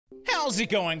How's it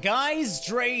going, guys?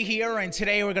 Drae here, and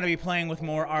today we're going to be playing with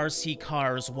more RC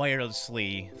cars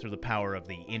wirelessly through the power of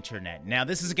the internet. Now,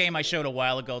 this is a game I showed a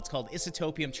while ago. It's called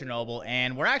Isotopium Chernobyl,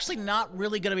 and we're actually not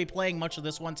really going to be playing much of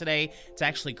this one today. It's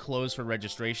actually closed for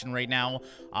registration right now,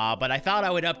 but I thought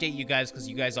I would update you guys because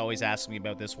you guys always ask me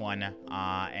about this one,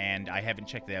 and I haven't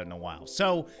checked it out in a while.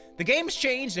 So, the game's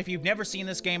changed. If you've never seen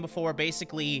this game before,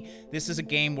 basically, this is a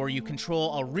game where you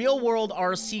control a real-world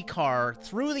RC car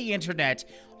through the internet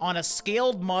on a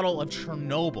scaled model of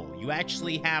Chernobyl. You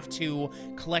actually have to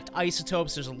collect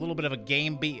isotopes. There's a little bit of a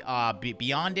game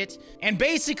beyond it. And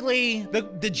basically,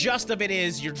 the gist of it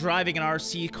is you're driving an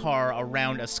RC car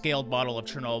around a scaled model of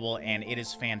Chernobyl, and it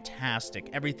is fantastic.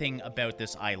 Everything about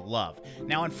this I love.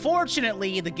 Now,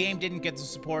 unfortunately, the game didn't get the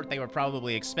support they were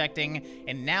probably expecting,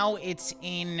 and now it's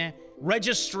in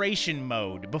registration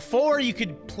mode. Before, you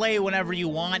could play whenever you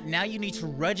want. Now you need to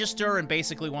register, and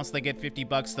basically once they get 50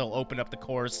 bucks, they'll open up the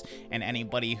course, and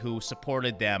anybody who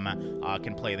supported them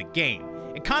can play the game.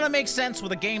 It kind of makes sense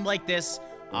with a game like this.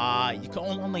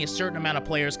 Only a certain amount of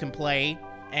players can play,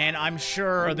 and I'm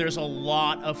sure there's a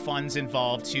lot of funds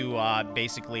involved to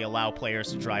basically allow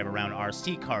players to drive around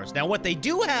RC cars. Now, what they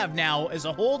do have now is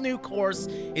a whole new course.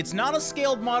 It's not a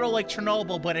scaled model like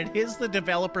Chernobyl, but it is the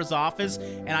developer's office,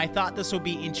 and I thought this would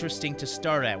be interesting to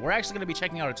start at. We're actually going to be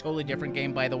checking out a totally different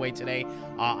game, by the way, today.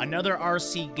 Another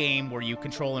RC game where you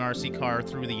control an RC car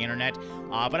through the internet.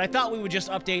 But I thought we would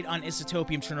just update on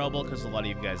Isotopium Chernobyl because a lot of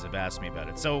you guys have asked me about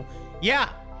it. So, yeah.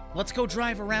 Let's go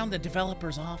drive around the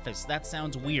developer's office. That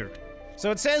sounds weird.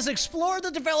 So it says, explore the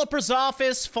developer's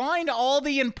office, find all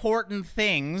the important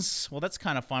things. Well, that's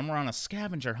kind of fun. We're on a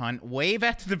scavenger hunt. Wave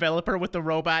at the developer with the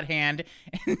robot hand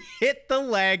and hit the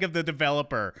leg of the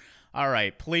developer. All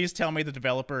right, please tell me the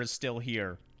developer is still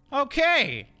here.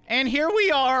 Okay, and here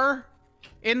we are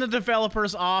in the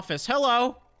developer's office.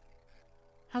 Hello.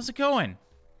 How's it going?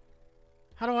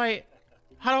 How do I...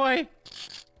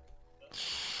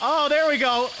 Oh, there we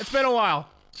go. It's been a while.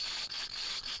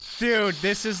 Dude,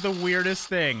 this is the weirdest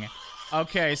thing.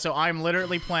 Okay, so I'm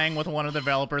literally playing with one of the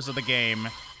developers of the game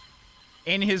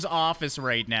in his office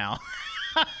right now.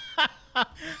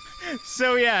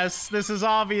 So yes, this is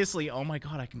obviously... Oh my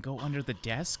god, I can go under the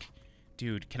desk?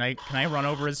 Dude, can I run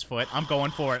over his foot? I'm going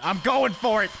for it. I'm going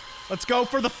for it! Let's go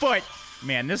for the foot!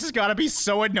 Man, this has got to be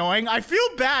so annoying. I feel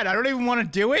bad. I don't even want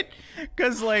to do it.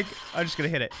 Because, like... I'm just gonna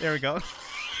hit it. There we go.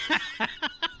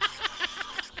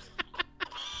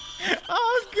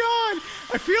 Oh god,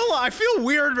 I feel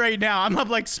weird right now. I'm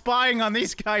like spying on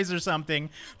these guys or something.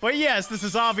 But yes, this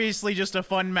is obviously just a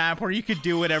fun map where you could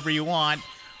do whatever you want.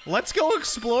 Let's go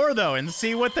explore though and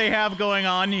see what they have going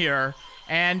on here.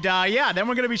 And yeah, then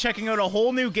we're gonna be checking out a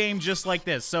whole new game just like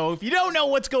this. So if you don't know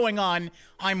what's going on,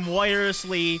 I'm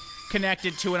wirelessly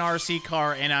connected to an RC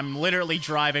car and I'm literally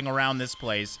driving around this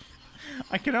place.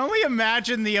 I can only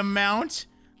imagine the amount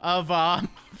of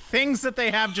things that they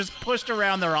have just pushed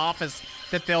around their office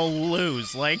that they'll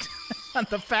lose. Like,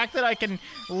 the fact that I can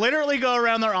literally go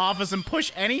around their office and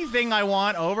push anything I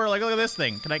want over. Like, look at this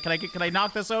thing. Can I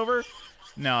knock this over?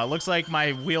 No, it looks like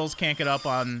my wheels can't get up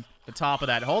on the top of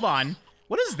that. Hold on.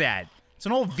 What is that? It's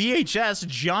an old VHS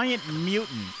giant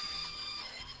mutant.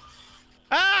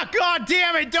 Ah, god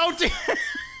damn it, don't do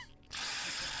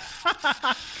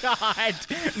God,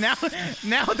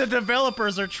 now the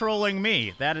developers are trolling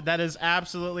me. That is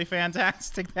absolutely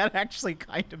fantastic. That actually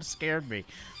kind of scared me.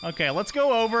 Okay, let's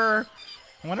go over.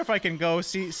 I wonder if I can go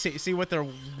see what they're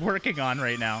working on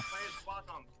right now. Space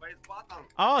button.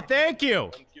 Oh, thank you.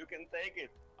 You can take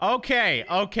it.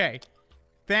 Okay.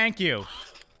 Thank you.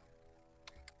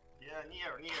 Yeah,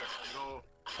 near. Go.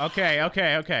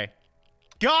 Okay.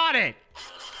 Got it.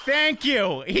 Thank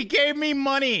you. He gave me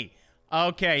money.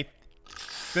 Okay.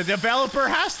 The developer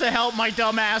has to help my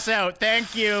dumb ass out.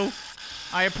 Thank you.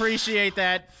 I appreciate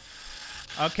that.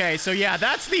 Okay, so yeah,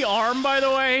 that's the arm, by the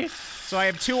way. So I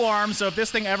have two arms, so if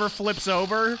this thing ever flips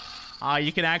over,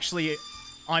 you can actually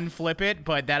unflip it,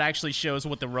 but that actually shows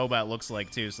what the robot looks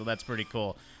like, too, so that's pretty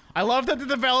cool. I love that the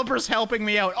developer's helping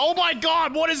me out. Oh my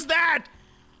god, what is that?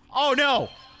 Oh no.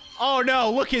 Oh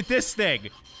no, look at this thing.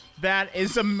 That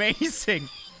is amazing.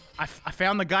 I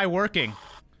found the guy working.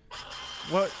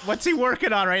 What's he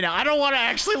working on right now? I don't want to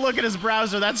actually look at his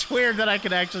browser. That's weird that I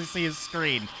can actually see his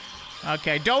screen.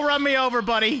 Okay, don't run me over,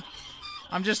 buddy.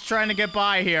 I'm just trying to get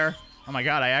by here. Oh my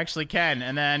god, I actually can.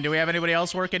 And then, do we have anybody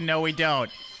else working? No, we don't.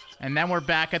 And then we're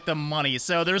back at the money.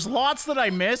 So there's lots that I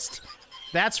missed.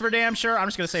 That's for damn sure. I'm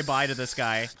just gonna say bye to this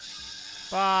guy.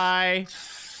 Bye.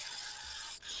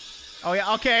 Oh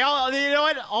yeah, okay. You know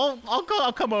what?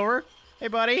 I'll come over. Hey,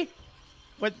 buddy.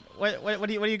 What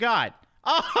do you got?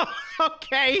 Oh,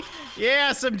 okay.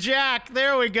 Yeah, some Jack.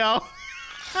 There we go.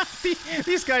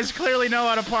 These guys clearly know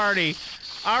how to party.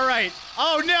 All right.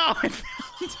 Oh, no. It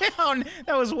fell down.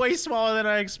 That was way smaller than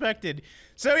I expected.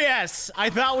 So, yes, I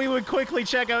thought we would quickly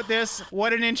check out this.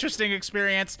 What an interesting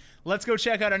experience. Let's go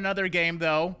check out another game,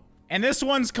 though. And this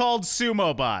one's called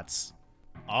Sumo Bots.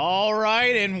 All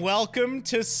right, and welcome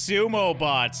to Sumo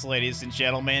Bots, ladies and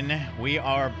gentlemen. We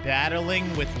are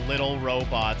battling with little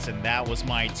robots, and that was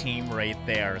my team right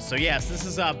there. So yes, this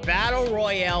is a Battle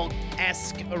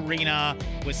Royale-esque arena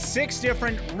with 6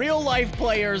 different real-life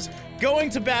players going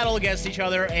to battle against each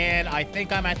other, and I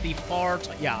think I'm at the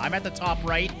I'm at the top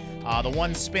right. The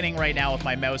one spinning right now with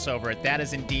my mouse over it, that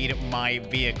is indeed my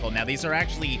vehicle. Now, these are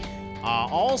actually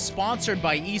all sponsored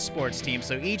by esports teams,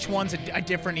 so each one's a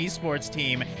different esports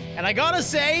team. And I gotta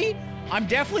say, I'm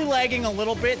definitely lagging a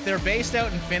little bit. They're based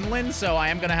out in Finland, so I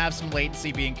am gonna have some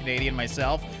latency being Canadian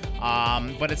myself.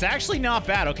 But it's actually not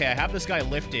bad. Okay, I have this guy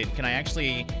lifted. Can I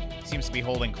actually... Seems to be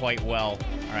holding quite well.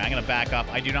 All right, I'm gonna back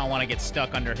up. I do not want to get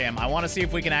stuck under him. I want to see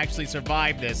if we can actually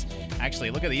survive this. Actually,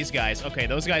 look at these guys. Okay,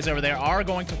 those guys over there are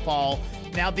going to fall.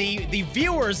 Now, the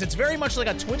viewers, it's very much like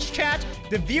a Twitch chat.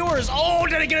 The viewers, oh,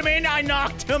 did I get him in? I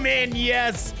knocked him in,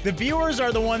 yes. The viewers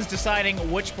are the ones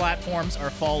deciding which platforms are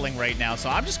falling right now. So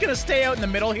I'm just gonna stay out in the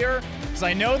middle here, because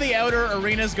I know the outer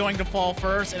arena is going to fall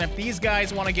first, and if these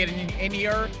guys want to get in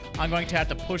here, I'm going to have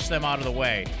to push them out of the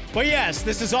way. But yes,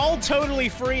 this is all totally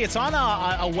free. It's on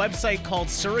a website called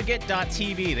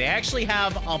surrogate.tv. They actually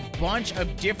have a bunch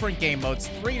of different game modes,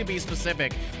 3 to be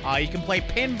specific. You can play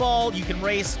pinball, you can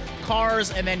race cars,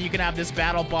 and then you can have this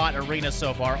battle bot arena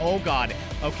so far. Oh god.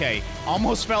 Okay,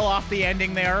 almost fell off the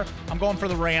ending there. I'm going for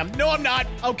the ram. No, I'm not.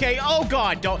 Okay, oh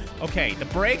god, don't. Okay, the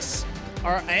brakes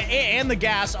are and the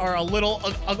gas are a little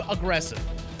aggressive.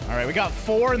 All right, we got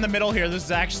 4 in the middle here. This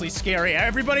is actually scary.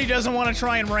 Everybody doesn't want to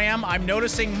try and ram. I'm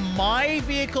noticing my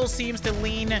vehicle seems to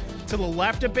lean to the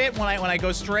left a bit when I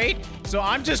go straight. So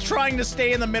I'm just trying to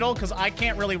stay in the middle because I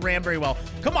can't really ram very well.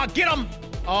 Come on, get him.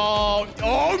 Oh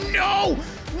no.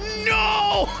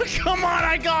 No! Come on,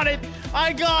 I got it!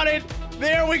 I got it!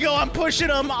 There we go, I'm pushing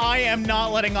him. I am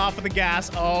not letting off of the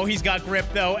gas. Oh, he's got grip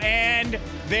though, and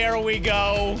there we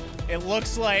go. It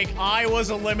looks like I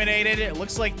was eliminated. It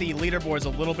looks like the leaderboard's a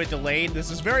little bit delayed.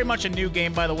 This is very much a new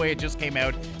game, by the way. It just came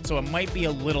out, so it might be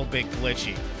a little bit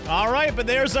glitchy. All right, but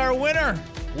there's our winner.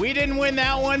 We didn't win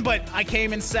that one, but I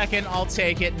came in second. I'll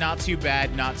take it. Not too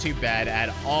bad at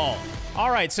all. All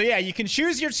right, so yeah, you can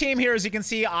choose your team here. As you can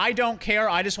see, I don't care.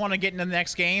 I just want to get into the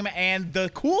next game. And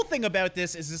the cool thing about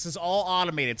this is all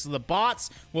automated. So the bots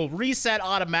will reset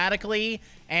automatically.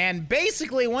 And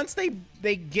basically, once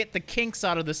they get the kinks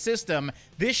out of the system,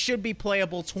 this should be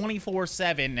playable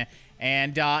 24/7.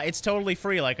 And it's totally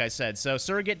free, like I said. So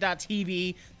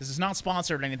surrogate.tv, this is not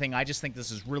sponsored or anything. I just think this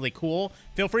is really cool.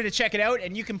 Feel free to check it out,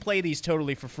 and you can play these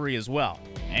totally for free as well.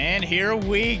 And here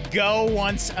we go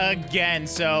once again.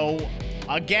 So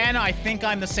again, I think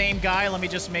I'm the same guy. Let me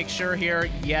just make sure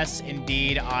here. Yes,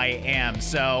 indeed, I am.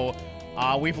 So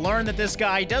we've learned that this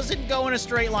guy doesn't go in a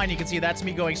straight line. You can see that's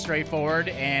me going straight forward,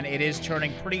 and it is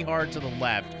turning pretty hard to the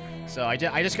left. So I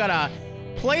just gotta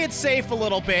play it safe a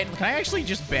little bit. Can I actually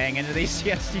just bang into these?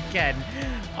 Yes, you can.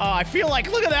 I feel like,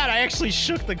 look at that, I actually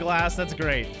shook the glass. That's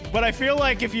great. But I feel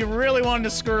like if you really wanted to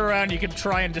skirt around, you could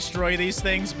try and destroy these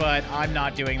things, but I'm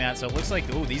not doing that. So it looks like,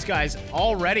 ooh, these guys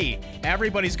already,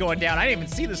 everybody's going down. I didn't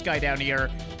even see this guy down here.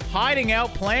 Hiding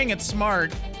out, playing it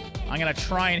smart. I'm gonna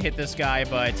try and hit this guy,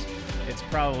 but it's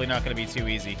probably not gonna be too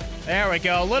easy. There we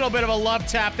go, a little bit of a love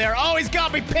tap there. Oh, he's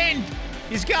got me pinned.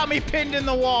 He's got me pinned in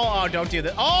the wall. Oh, don't do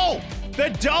that. Oh! The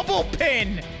double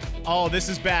pin! Oh, this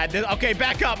is bad. Okay,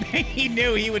 back up. He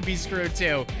knew he would be screwed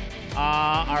too.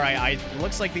 All right.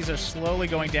 Looks like these are slowly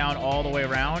going down all the way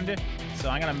around. So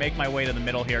I'm gonna make my way to the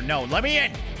middle here. No, let me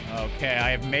in! Okay, I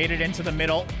have made it into the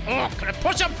middle. Oh, can I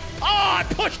push him? Oh, I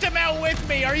pushed him out with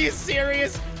me. Are you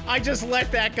serious? I just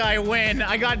let that guy win.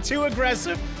 I got too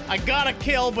aggressive. I got a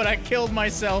kill, but I killed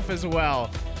myself as well.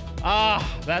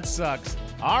 That sucks.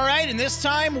 All right, and this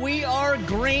time we are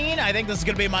green. I think this is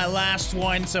gonna be my last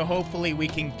one, so hopefully we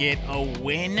can get a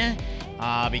win.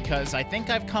 Because I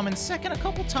think I've come in second a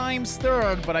couple times,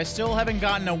 third, but I still haven't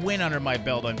gotten a win under my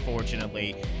belt,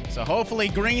 unfortunately. So hopefully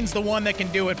green's the one that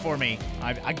can do it for me.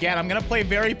 Again, I'm gonna play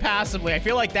very passively. I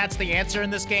feel like that's the answer in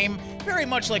this game. Very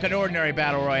much like an ordinary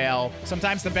battle royale.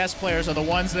 Sometimes the best players are the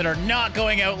ones that are not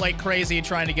going out like crazy and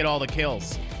trying to get all the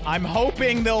kills. I'm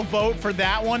hoping they'll vote for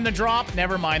that one to drop.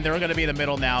 Never mind, they're gonna be the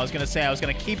middle now. I was gonna say I was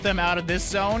gonna keep them out of this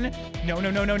zone. No,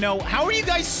 no, no, no, no. How are you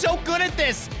guys so good at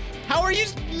this? How are you?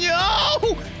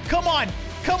 No! Come on,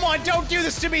 don't do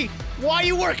this to me. Why are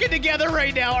you working together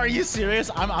right now? Are you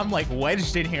serious? I'm like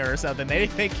wedged in here or something.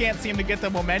 They can't seem to get the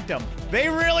momentum. They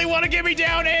really want to get me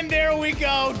down, and there we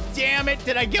go. Damn it.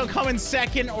 Did I come in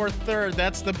second or third?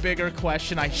 That's the bigger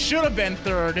question. I should have been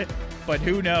third, but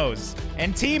who knows?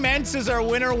 And Team Ents is our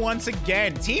winner once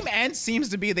again. Team Ents seems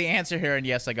to be the answer here, and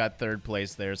yes, I got third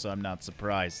place there, so I'm not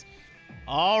surprised.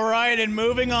 All right, and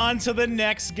moving on to the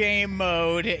next game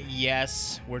mode.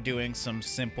 Yes, we're doing some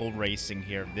simple racing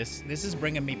here. This is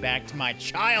bringing me back to my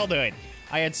childhood.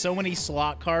 I had so many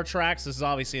slot car tracks. This is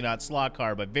obviously not slot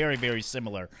car, but very, very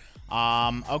similar.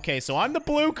 Okay, so I'm the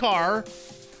blue car.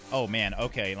 Oh, man,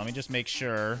 okay, let me just make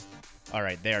sure. All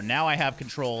right, there. Now I have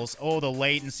controls. Oh, the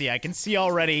latency. I can see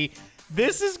already.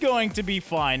 This is going to be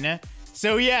fun.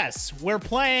 So, yes, we're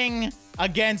playing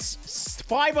against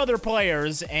 5 other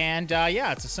players, and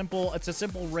yeah, it's a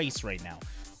simple race right now.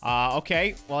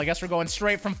 Okay, well, I guess we're going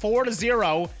straight from 4 to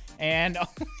 0, and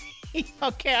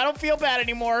okay, I don't feel bad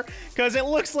anymore because it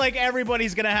looks like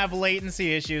everybody's gonna have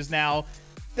latency issues now.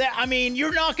 I mean,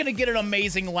 you're not going to get an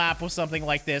amazing lap with something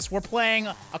like this. We're playing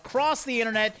across the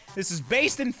internet. This is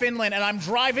based in Finland, and I'm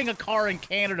driving a car in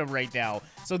Canada right now.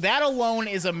 So that alone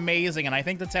is amazing, and I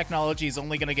think the technology is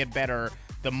only going to get better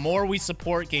the more we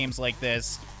support games like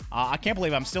this. I can't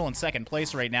believe I'm still in second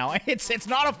place right now. It's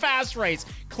not a fast race.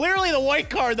 Clearly the white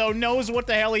car, though, knows what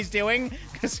the hell he's doing,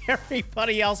 because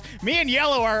everybody else... Me and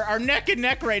yellow are neck and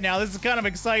neck right now. This is kind of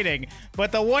exciting.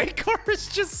 But the white car is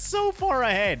just so far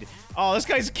ahead. Oh, this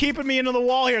guy's keeping me into the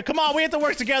wall here. Come on, we have to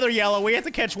work together, yellow. We have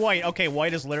to catch white. Okay,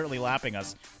 white is literally lapping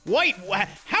us. White,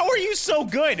 how are you so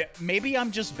good? Maybe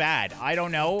I'm just bad. I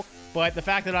don't know. But the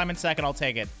fact that I'm in second, I'll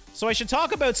take it. So I should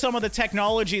talk about some of the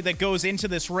technology that goes into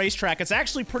this racetrack. It's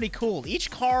actually pretty cool. Each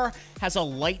car has a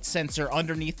light sensor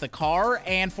underneath the car,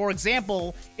 and for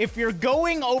example, if you're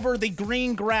going over the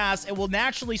green grass, it will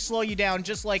naturally slow you down,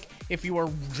 just like if you were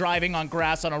driving on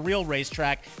grass on a real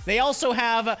racetrack. They also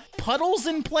have puddles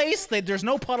in place. There's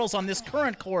no puddles on this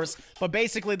current course, but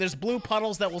basically there's blue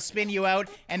puddles that will spin you out,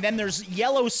 and then there's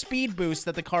yellow speed boosts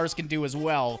that the cars can do as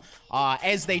well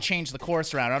as they change the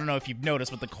course around. I don't know if you've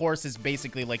noticed, but the course is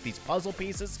basically like these puzzle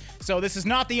pieces. So this is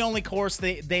not the only course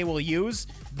they will use.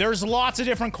 There's lots of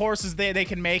different courses they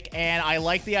can make, and I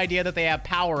like the idea that they have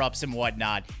power-ups and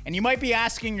whatnot. And you might be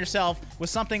asking yourself, with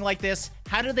something like this,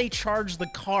 how do they charge the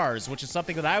cars? Which is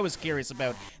something that I was curious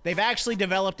about. They've actually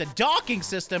developed a docking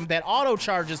system that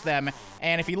auto-charges them,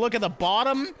 and if you look at the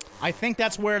bottom, I think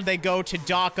that's where they go to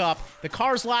dock up. The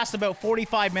cars last about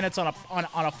 45 minutes on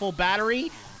a full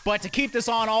battery, but to keep this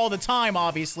on all the time,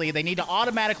 obviously, they need to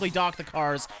automatically dock the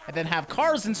cars and then have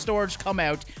cars in storage come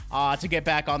out to get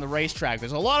back on the racetrack.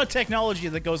 There's a lot of technology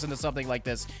that goes into something like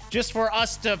this just for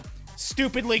us to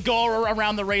stupidly go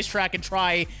around the racetrack and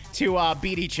try to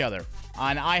beat each other.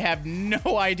 And I have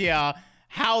no idea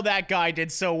how that guy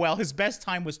did so well. His best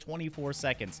time was 24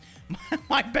 seconds.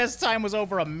 My best time was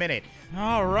over a minute.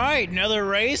 All right, another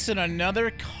race and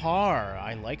another car.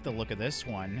 I like the look of this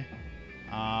one.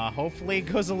 Hopefully it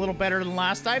goes a little better than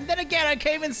last time. Then again, I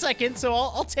came in second, so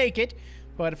I'll take it.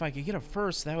 But if I could get a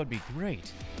first, that would be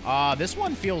great. This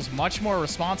one feels much more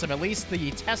responsive. At least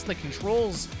the Tesla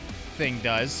controls thing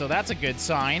does, so that's a good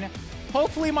sign.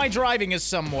 Hopefully my driving is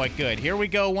somewhat good. Here we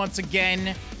go once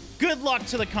again. Good luck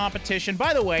to the competition.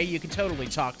 By the way, you can totally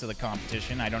talk to the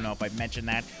competition. I don't know if I've mentioned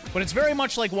that, but it's very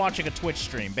much like watching a Twitch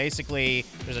stream. Basically,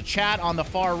 there's a chat on the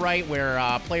far right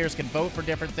where players can vote for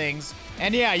different things.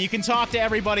 And yeah, you can talk to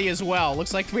everybody as well.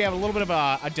 Looks like we have a little bit of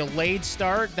a delayed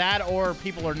start. That or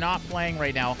people are not playing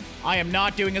right now. I am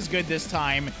not doing as good this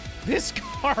time. This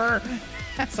car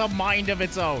has a mind of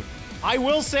its own. I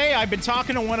will say, I've been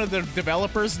talking to one of the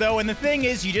developers, though, and the thing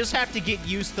is, you just have to get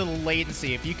used to the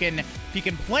latency. If you can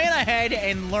plan ahead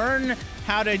and learn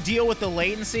how to deal with the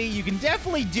latency, you can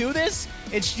definitely do this.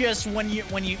 It's just when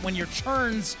your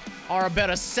turns are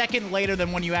about a second later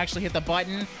than when you actually hit the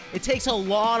button, it takes a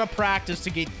lot of practice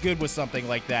to get good with something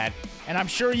like that. And I'm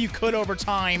sure you could over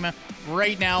time.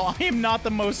 Right now, I am not the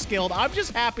most skilled. I'm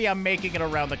just happy I'm making it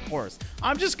around the course.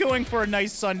 I'm just going for a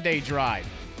nice Sunday drive.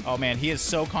 Oh man, he is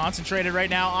so concentrated right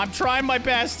now. I'm trying my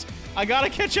best. I gotta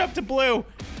catch up to Blue.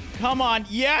 Come on.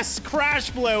 Yes,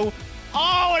 crash Blue.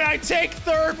 Oh, and I take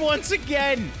third once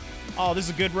again. Oh, this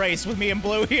is a good race with me and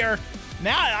Blue here.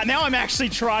 Now I'm actually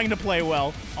trying to play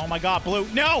well. Oh my God, Blue.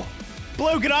 No!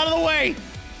 Blue, get out of the way.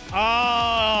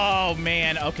 Oh,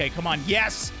 man. Okay, come on.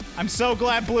 Yes! I'm so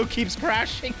glad Blue keeps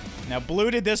crashing. Now, Blue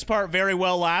did this part very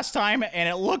well last time, and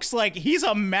it looks like he's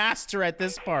a master at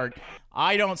this part.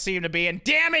 I don't seem to be, and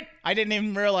damn it! I didn't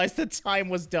even realize the time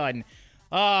was done.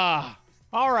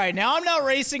 All right, now I'm not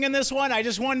racing in this one. I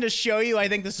just wanted to show you. I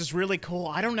think this is really cool.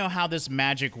 I don't know how this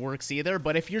magic works either,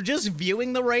 but if you're just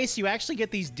viewing the race, you actually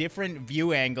get these different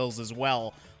view angles as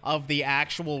well of the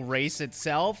actual race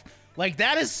itself. Like,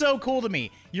 that is so cool to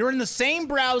me. You're in the same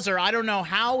browser. I don't know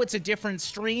how it's a different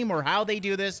stream or how they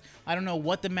do this. I don't know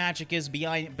what the magic is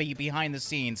behind the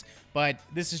scenes, but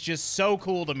this is just so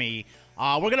cool to me.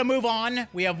 We're going to move on.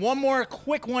 We have one more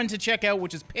quick one to check out,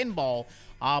 which is pinball.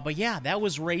 But yeah, that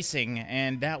was racing,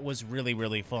 and that was really,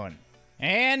 really fun.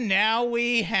 And now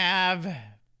we have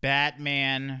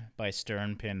Batman by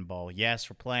Stern Pinball. Yes,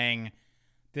 we're playing...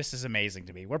 This is amazing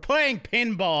to me. We're playing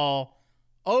pinball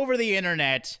over the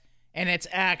internet, and it's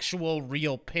actual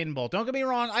real pinball. Don't get me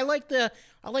wrong, I like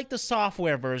the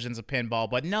software versions of pinball,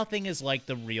 but nothing is like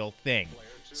the real thing.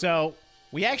 So,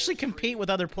 we actually compete with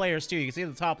other players too. You can see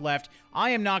at the top left,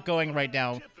 I am not going right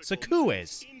now. Saku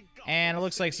is. And it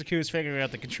looks like Saku's figuring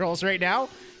out the controls right now.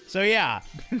 So yeah,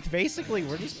 basically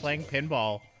we're just playing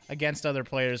pinball against other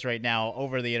players right now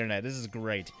over the internet. This is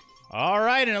great. All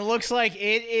right, and it looks like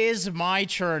it is my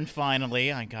turn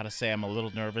finally. I gotta say I'm a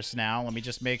little nervous now. Let me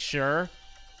just make sure.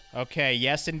 Okay,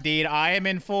 yes indeed, I am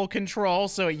in full control,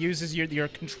 so it uses your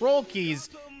control keys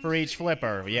for each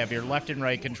flipper. You have your left and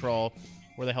right control.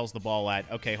 Where the hell's the ball at?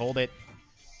 Okay, hold it.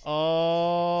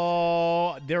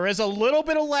 Oh, there is a little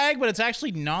bit of lag, but it's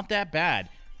actually not that bad.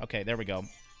 Okay, there we go.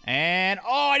 And,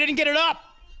 oh, I didn't get it up.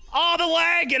 Oh, the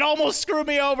lag, it almost screwed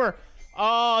me over.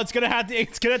 Oh, it's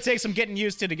gonna take some getting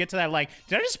used to get to that lag.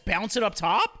 Did I just bounce it up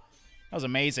top? That was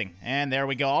amazing. And there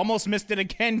we go. Almost missed it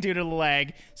again due to the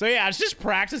lag. So yeah, it's just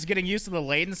practice getting used to the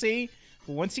latency.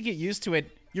 But once you get used to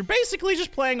it, you're basically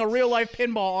just playing a real-life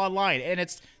pinball online, and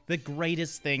it's the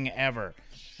greatest thing ever.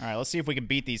 All right, let's see if we can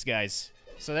beat these guys.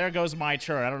 So there goes my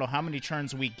turn. I don't know how many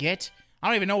turns we get. I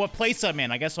don't even know what place I'm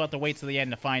in. I guess we'll have to wait till the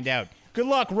end to find out. Good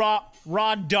luck,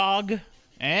 Raw Dog.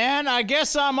 And I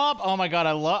guess I'm up. Oh my god,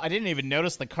 I didn't even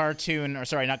notice the cartoon, or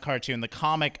sorry, not cartoon, the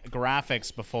comic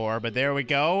graphics before, but there we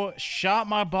go. Shot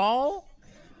my ball.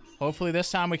 Hopefully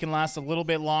this time we can last a little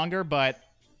bit longer, but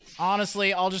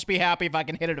honestly, I'll just be happy if I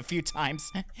can hit it a few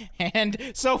times. And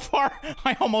so far,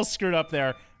 I almost screwed up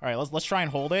there. All right, let's try and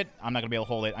hold it. I'm not gonna be able to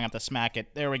hold it. I'm gonna have to smack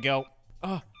it. There we go.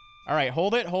 Oh. All right,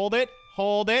 hold it, hold it,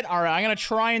 hold it. All right, I'm gonna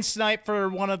try and snipe for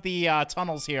one of the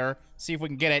tunnels here. See if we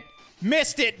can get it.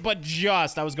 Missed it, but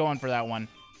just. I was going for that one.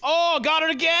 Oh, got it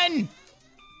again!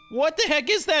 What the heck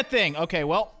is that thing? Okay,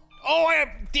 well. Oh,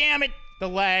 damn it! The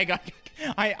lag.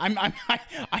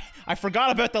 I forgot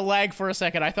about the lag for a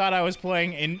second. I thought I was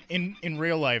playing in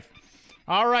real life.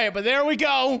 All right, but there we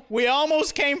go. We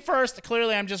almost came first.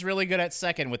 Clearly, I'm just really good at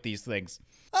second with these things.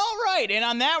 All right, and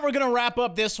on that, we're going to wrap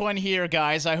up this one here,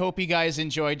 guys. I hope you guys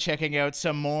enjoyed checking out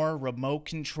some more remote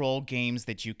control games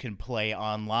that you can play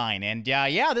online. And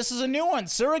yeah, this is a new one,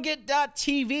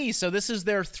 Surrogate.tv. So this is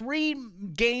their 3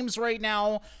 games right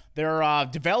now. They're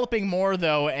developing more,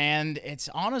 though, and it's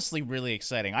honestly really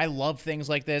exciting. I love things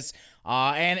like this,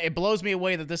 and it blows me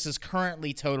away that this is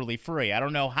currently totally free. I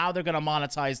don't know how they're going to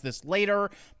monetize this later,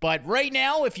 but right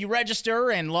now, if you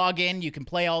register and log in, you can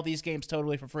play all these games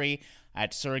totally for free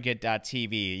at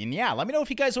Surrogate.tv. And yeah, let me know if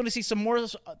you guys want to see some more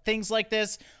things like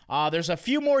this. There's a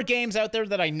few more games out there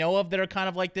that I know of that are kind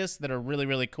of like this that are really,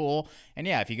 really cool. And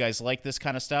yeah, if you guys like this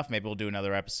kind of stuff, maybe we'll do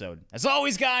another episode. As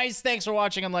always, guys, thanks for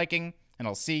watching and liking, and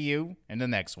I'll see you in the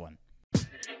next one.